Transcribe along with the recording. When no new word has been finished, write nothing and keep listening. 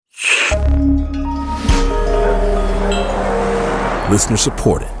Listener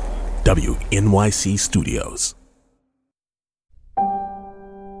supported. WNYC Studios.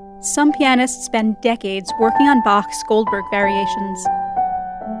 Some pianists spend decades working on Bach's Goldberg variations.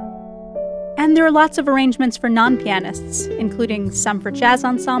 And there are lots of arrangements for non-pianists, including some for jazz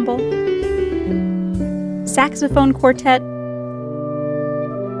ensemble, saxophone quartet,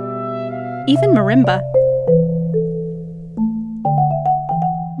 even marimba.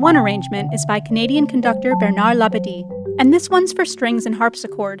 One arrangement is by Canadian conductor Bernard Labadie, and this one's for strings and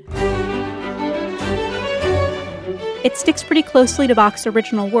harpsichord. It sticks pretty closely to Bach's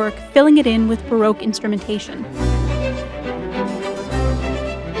original work, filling it in with Baroque instrumentation.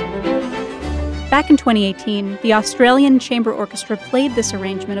 Back in 2018, the Australian Chamber Orchestra played this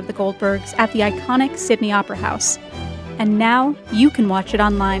arrangement of the Goldbergs at the iconic Sydney Opera House. And now you can watch it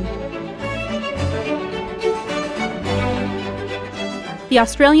online. The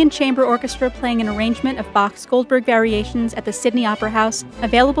Australian Chamber Orchestra playing an arrangement of Bach's Goldberg variations at the Sydney Opera House,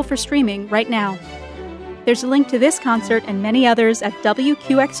 available for streaming right now. There's a link to this concert and many others at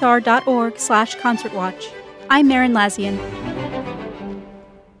wqxr.org/concertwatch. I'm Marin Lazian.